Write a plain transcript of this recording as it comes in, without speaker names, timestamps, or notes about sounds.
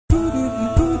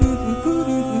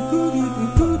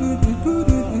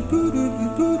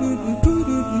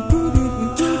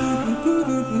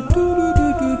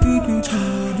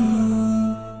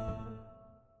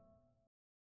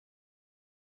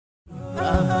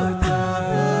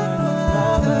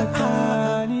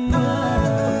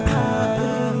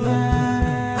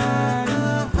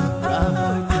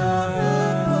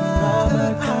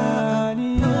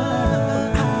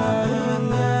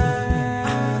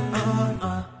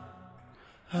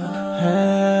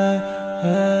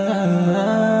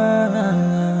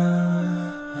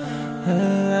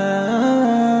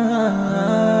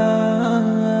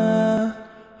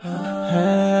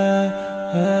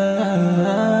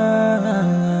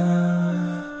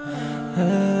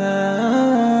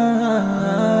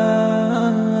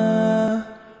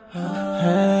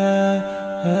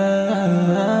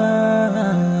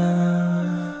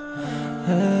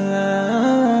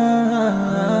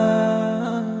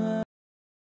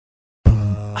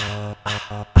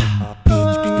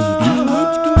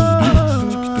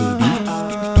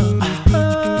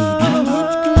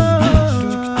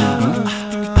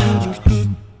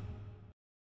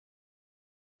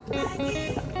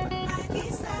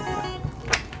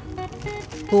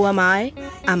Who am I?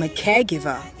 I'm a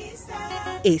caregiver,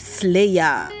 a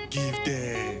slayer,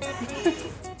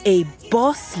 a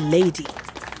boss lady,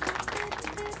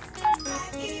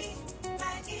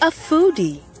 a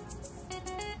foodie.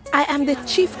 I am the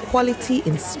chief quality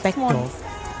inspector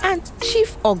and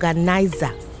chief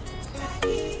organizer.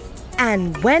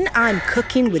 And when I'm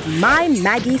cooking with my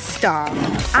Maggie Star,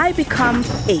 I become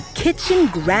a kitchen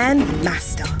grand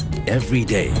master. Every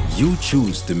day, you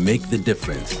choose to make the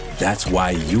difference. That's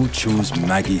why you choose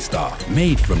Maggie Star,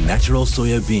 made from natural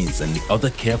soya beans and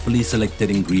other carefully selected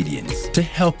ingredients to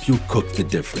help you cook the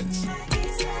difference.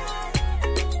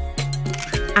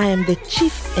 I am the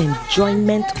chief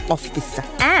enjoyment officer,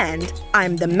 and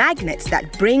I'm the magnet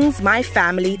that brings my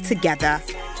family together.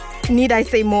 Need I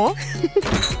say more?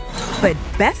 But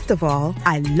best of all,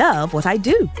 I love what I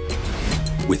do.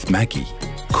 With Maggie,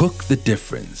 cook the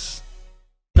difference.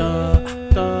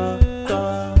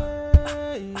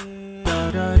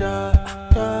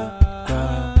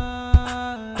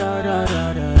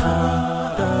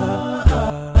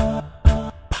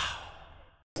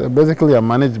 So basically, I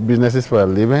manage businesses for a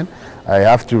living. I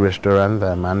have two restaurants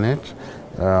I manage.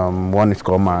 One is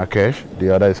called Marrakesh,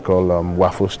 the other is called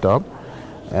Waffle Stop.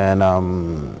 And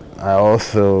I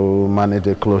also manage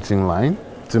a clothing line.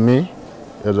 To me,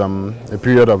 it's a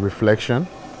period of reflection,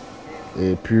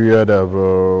 a period of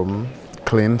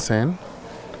cleansing,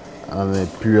 and a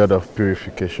period of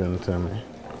purification to me.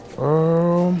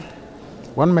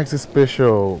 What makes it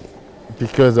special?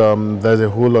 Because there's a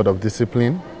whole lot of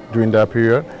discipline during that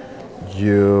period.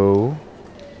 You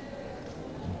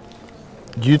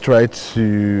try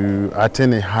to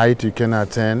attain a height you can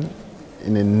attain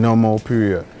in a normal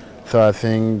period. So I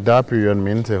think that period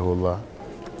means a whole lot.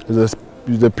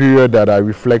 It's a period that I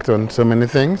reflect on so many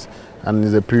things, and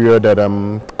it's a period that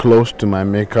I'm close to my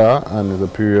maker, and it's a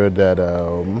period that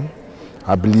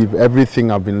I believe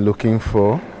everything I've been looking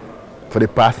for the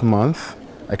past month,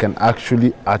 I can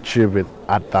actually achieve it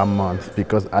at that month,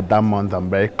 because at that month I'm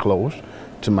very close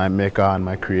to my maker and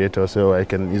my creator, so I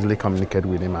can easily communicate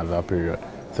with him at that period.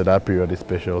 So that period is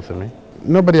special to me.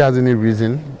 Nobody has any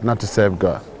reason not to serve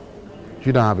God.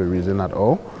 You don't have a reason at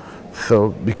all. So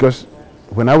because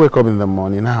when I wake up in the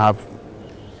morning, I have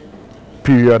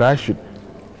period I should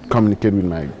communicate with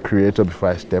my creator before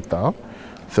I stepped out.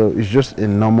 So it's just a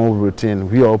normal routine.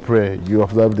 We all pray. You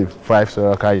observe the 5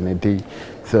 sarakah in a day.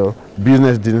 So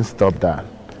business didn't stop that.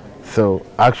 So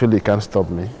actually it can't stop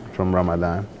me from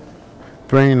Ramadan.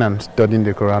 Praying and studying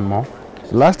the Quran more.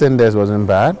 The last 10 days wasn't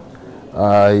bad.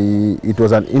 It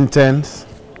was an intense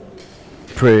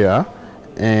prayer,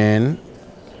 and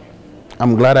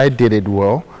I'm glad I did it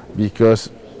well, because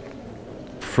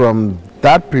from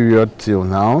that period till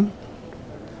now,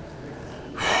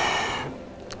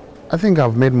 I think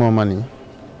I've made more money.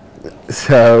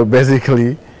 So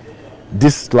basically,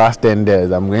 this last 10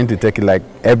 days, I'm going to take it like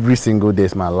every single day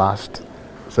is my last.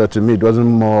 So to me, it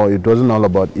wasn't all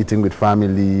about eating with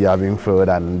family, having food,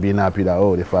 and being happy that,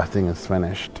 oh, the fasting is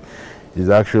finished. It's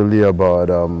actually about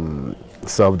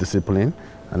self-discipline,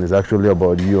 and it's actually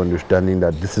about you understanding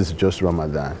that this is just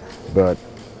Ramadan. But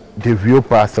the real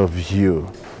path of you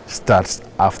starts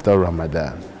after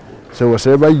Ramadan. So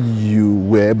whatever you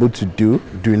were able to do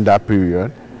during that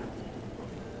period,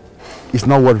 it's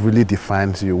not what really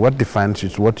defines you. What defines you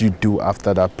is what you do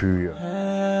after that period.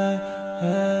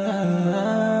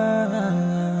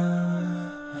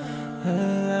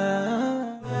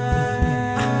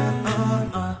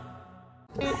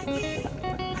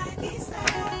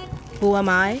 Who am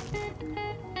I?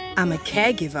 I'm a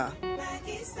caregiver,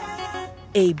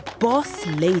 a boss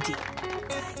lady,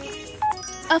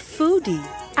 a foodie.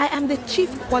 I am the chief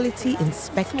quality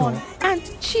inspector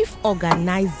and chief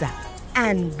organizer.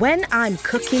 And when I'm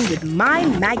cooking with my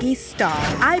Maggie Star,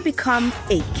 I become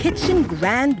a kitchen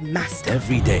grand master.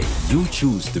 Every day, you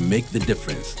choose to make the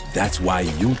difference. That's why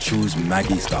you choose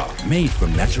Maggie Star, made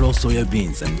from natural soya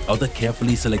beans and other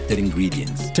carefully selected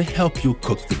ingredients to help you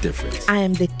cook the difference. I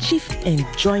am the chief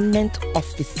enjoyment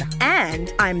officer,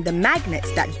 and I'm the magnet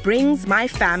that brings my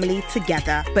family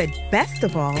together. But best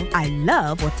of all, I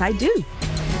love what I do.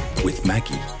 With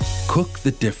Maggie, cook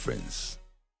the difference.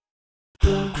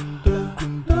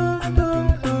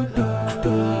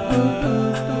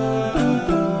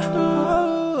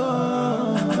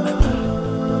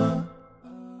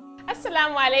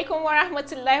 Assalamu alaikum wa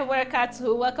rahmatullahi wa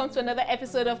barakatuhu. Welcome to another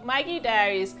episode of Maggie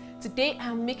Diaries. Today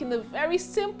I'm making a very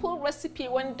simple recipe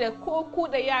wanda ko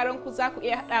da yaran ku za ku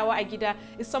iya hadawa a gida.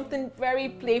 It's something very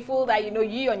playful that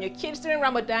you and your kids during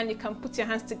Ramadan you can put your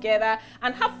hands together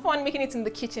and have fun making it in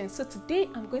the kitchen. So today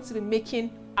I'm going to be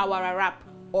making awara wrap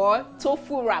or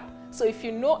tofu wrap. So if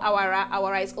you know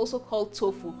awara is also called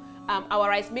tofu.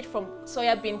 Awara is made from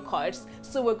soya bean curds.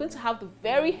 So we're going to have the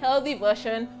very healthy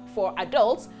version for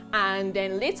adults, and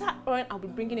then later on I'll be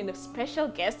bringing in a special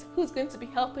guest who's going to be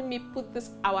helping me put this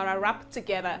awara wrap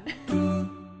together.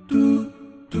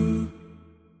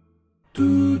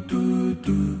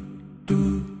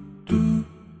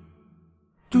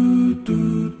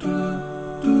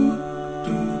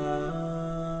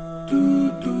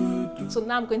 So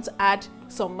now I'm going to add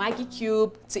some Maggi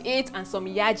cube to it and some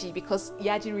yaji, because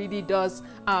yaji really does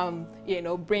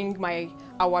bring my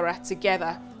awara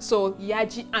together. So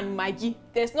yaji and Maggi.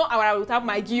 There's no awara without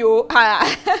Maggi.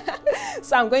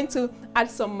 So I'm going to add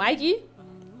some Maggi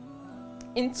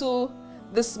into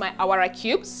this my awara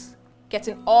cubes,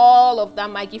 getting all of that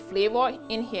Maggi flavor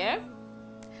in here,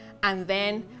 and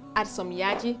then add some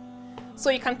yaji. So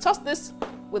you can toss this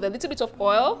with a little bit of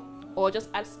oil, or just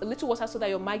add a little water so that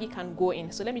your Maggi can go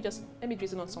in. So let me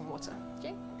drizzle on some water.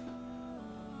 Okay.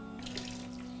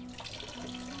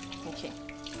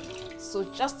 So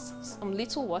just some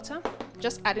little water,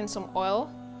 just adding some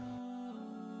oil.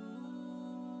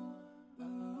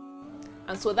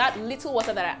 And so that little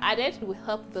water that I added will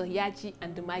help the yaji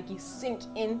and the Maggi sink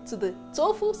into the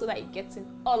tofu so that it gets in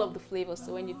all of the flavors.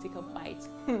 So when you take a bite,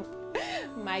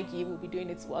 Maggi will be doing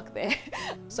its work there.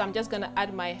 So I'm just gonna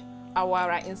add my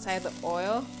awara inside the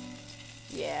oil.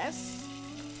 Yes,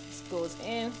 this goes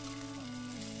in.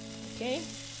 Okay.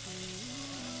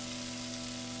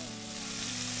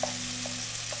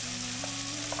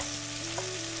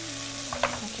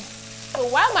 Okay. So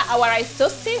while my awara is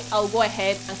toasting, I'll go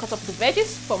ahead and cut up the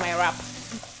veggies for my wrap.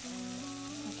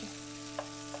 Okay.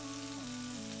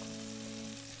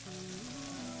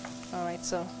 All right.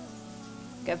 So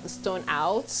get the stone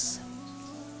out.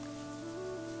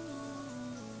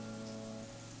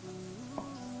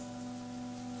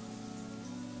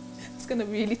 Gonna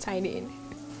be really tiny in.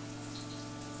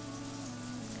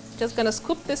 Just gonna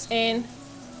scoop this in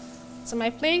to my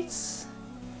plates.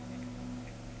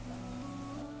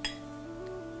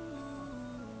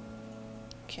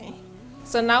 Okay,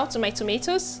 so now to my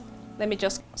tomatoes. Let me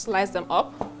just slice them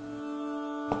up.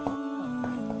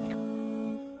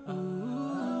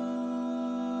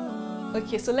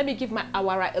 Okay, so let me give my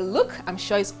awara a look. I'm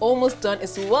sure it's almost done.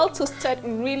 It's well toasted,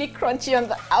 really crunchy on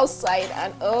the outside,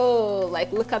 and oh,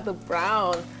 like look at the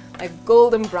brown, like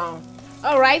golden brown.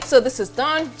 All right, so this is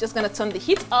done. Just gonna turn the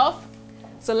heat off.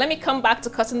 So let me come back to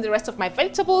cutting the rest of my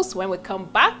vegetables. When we come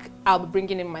back, I'll be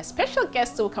bringing in my special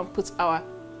guest so we can put our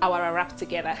awara wrap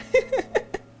together.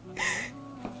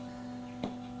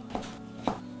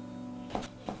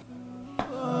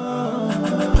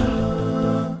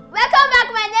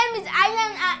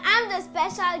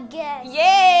 Guest.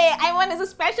 Yay! Ayman is a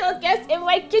special guest in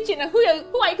my kitchen. Who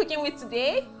are you cooking with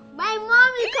today? My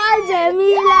mommy called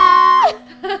Jamila.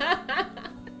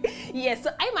 Yes, so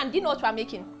Ayman, do you know what we're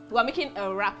making? We're making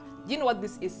a wrap. Do you know what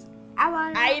this is?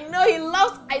 Awara. I know he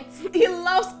loves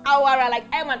awara. Like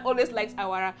Ayman always likes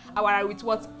awara. Awara with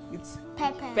what? With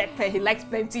pepper. He likes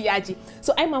plenty yaji.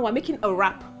 So Ayman, we're making a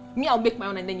wrap. Me, I'll make my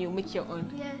own and then you make your own.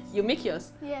 Yes. You make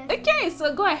yours? Yes. Okay,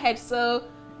 so go ahead. So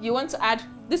you want to add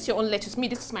this your own lettuce. Me,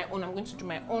 this is my own. I'm going to do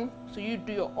my own. So you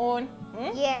do your own.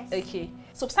 Yes. Okay.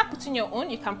 So start putting your own.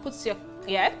 You can put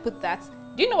put that.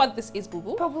 Do you know what this is, Boo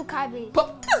Boo? Purple cabbage.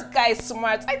 This guy is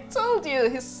smart. I told you,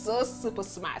 he's so super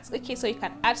smart. Okay, so you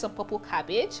can add some purple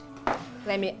cabbage.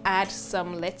 Let me add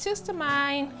some lettuce to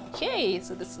mine. Okay,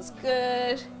 so this is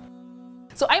good.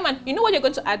 So Ayman, you know what you're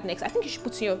going to add next? I think you should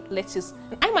put in your lettuce.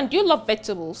 And Ayman, do you love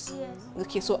vegetables? Yes.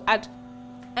 Okay, so add.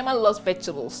 Ayman loves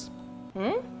vegetables.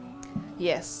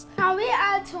 Yes. Can we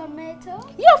add tomato?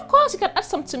 Yeah, of course, you can add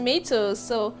some tomatoes.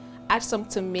 So add some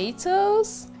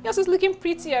tomatoes. Yes, it's looking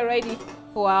pretty already.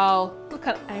 Wow, look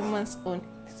at Ayman's own.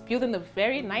 It's building a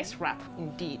very nice wrap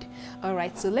indeed. All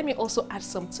right, so let me also add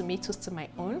some tomatoes to my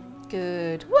own.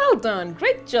 Good. Well done.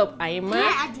 Great job, Ayman. Can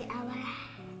I add the awara?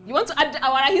 You want to add the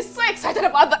awara? He's so excited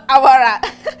about the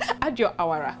awara. Add your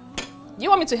awara. Do you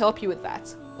want me to help you with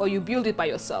that? Or you build it by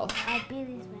yourself? I build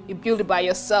it. You build it by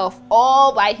yourself,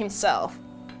 all by himself.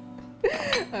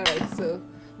 All right, so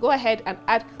go ahead and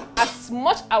add as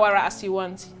much awara as you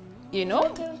want. You know,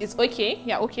 Okay. it's okay.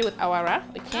 Yeah, okay with awara. Now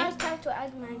Okay. it's time to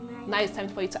add my knife. Now it's time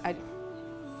for you to add.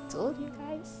 Told you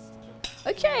guys.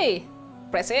 Okay,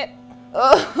 press it.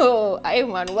 Oh,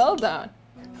 Ayman, well done.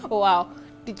 Wow.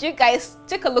 Did you guys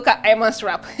take a look at Ayman's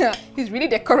wrap? He's really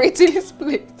decorating his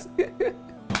plate.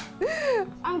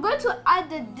 I'm going to add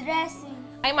the dressing.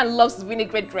 Ayman loves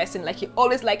vinaigrette dressing. Like he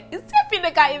always like, is there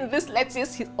vinegar in this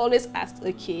lettuce? He always asks,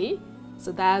 okay.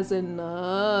 So that's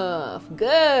enough.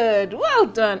 Good. Well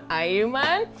done,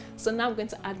 Ayman. So now I'm going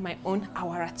to add my own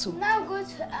awara too. Now I'm going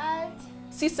to add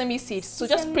Sesame seeds. So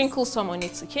just Sesame sprinkle some on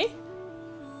it, okay?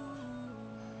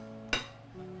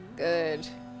 Good.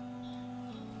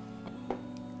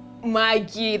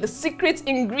 Maggi, the secret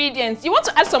ingredients. You want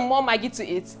to add some more Maggi to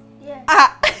it? yes.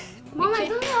 Ah. Mom, Okay. I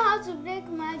don't know how to make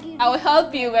Maggi. I will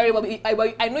help you very well.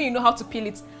 I know you know how to peel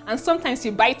it, and sometimes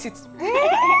you bite it.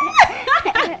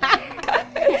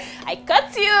 I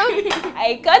cut you.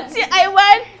 I cut you,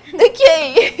 Ayman.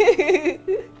 Okay.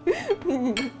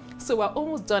 So we're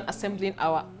almost done assembling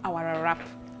our wrap,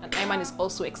 and Ayman is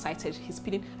also excited. He's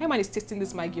peeling. Ayman is tasting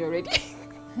this Maggi already.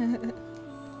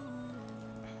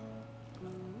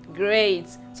 Great.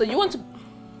 So you want to?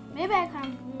 Maybe I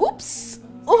can. Oops.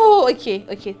 Oh, okay,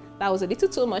 okay. That was a little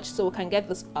too much, so we can get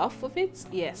this off of it.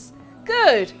 Yes.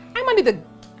 Good. Ayman did a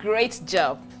great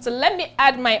job. So let me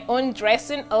add my own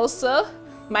dressing also.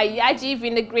 My yaji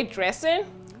vinaigrette dressing.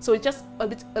 So it's just a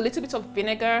little bit of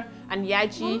vinegar and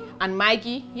yaji and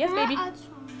Maggi. Yes, Can I baby. add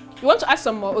some? You want to add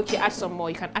some more? Okay, add some more.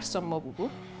 You can add some more, boo boo.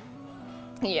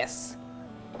 Yes.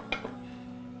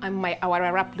 And my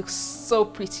awara wrap looks so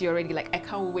pretty already. Like I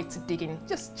can't wait to dig in.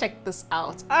 Just check this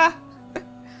out. Ah.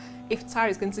 Iftar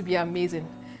is going to be amazing.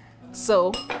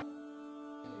 So,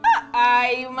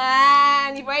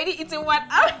 man, you've already eaten one.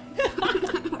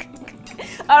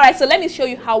 All right, so let me show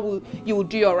you how you will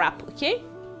do your wrap. Okay?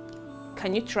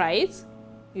 Can you try it?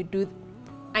 You do.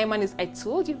 Ayman is. I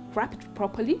told you, wrap it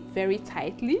properly, very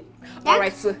tightly. All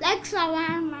right, so Like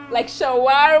shawarma. like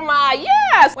shawarma.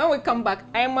 Yes. When we come back,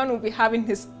 Ayman will be having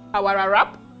his awara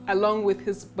wrap along with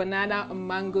his banana and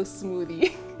mango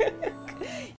smoothie.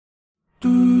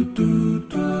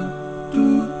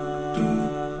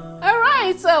 All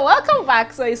right, so welcome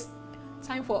back. So it's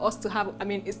time for us to have,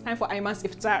 it's time for Ayman's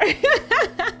iftar.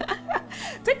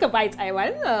 Take a bite,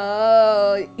 Ayman.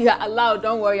 Oh, you're allowed,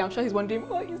 don't worry. I'm sure he's wondering,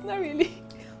 oh, it's not really.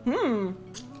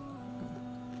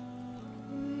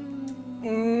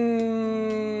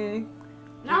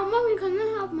 Now, Mommy, can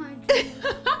you have my drink?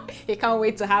 He can't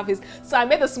wait to have his. So I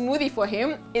made a smoothie for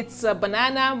him. It's a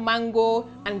banana, mango,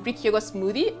 and Greek yogurt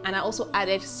smoothie. And I also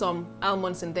added some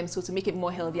almonds in them so to make it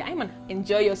more healthy. Ayman,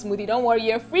 enjoy your smoothie. Don't worry,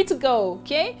 you're free to go,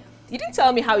 okay? You didn't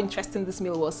tell me how interesting this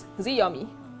meal was. Is it yummy?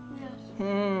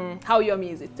 Yes. How yummy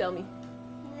is it? Tell me.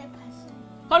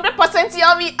 100%. 100%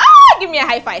 yummy. Ah, give me a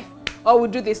high five. Or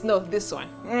we'll do this. No, this one.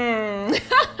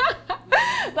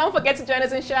 Don't forget to join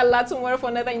us inshallah tomorrow for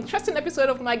another interesting episode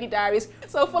of Maggi Diaries.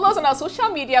 So follow us on our social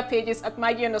media pages at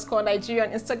Maggi_Nigeria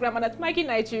on Instagram and at Maggi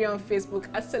Nigeria on Facebook.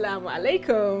 Assalamu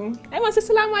alaikum. Everyone say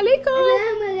assalamu alaikum.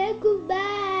 Assalamu alaikum.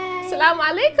 Bye. Assalamu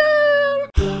alaikum.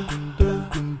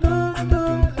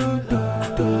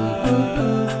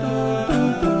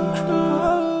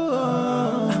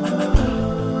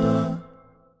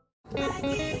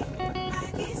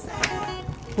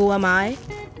 Who am I?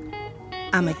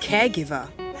 I'm a caregiver,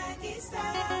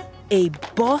 a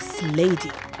boss lady,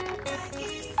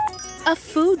 a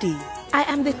foodie. I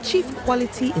am the chief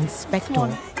quality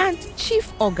inspector and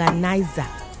chief organizer.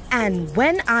 And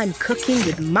when I'm cooking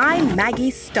with my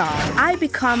Maggi Star, I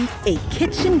become a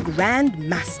kitchen grand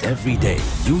master. Every day,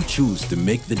 you choose to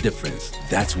make the difference.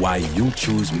 That's why you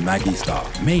choose Maggi Star,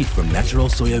 made from natural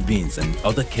soya beans and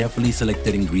other carefully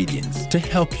selected ingredients to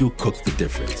help you cook the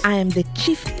difference. I am the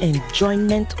chief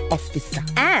enjoyment officer,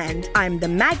 and I'm the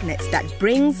magnet that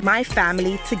brings my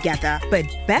family together. But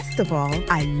best of all,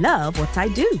 I love what I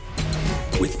do.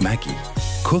 With Maggi,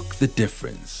 cook the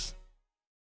difference.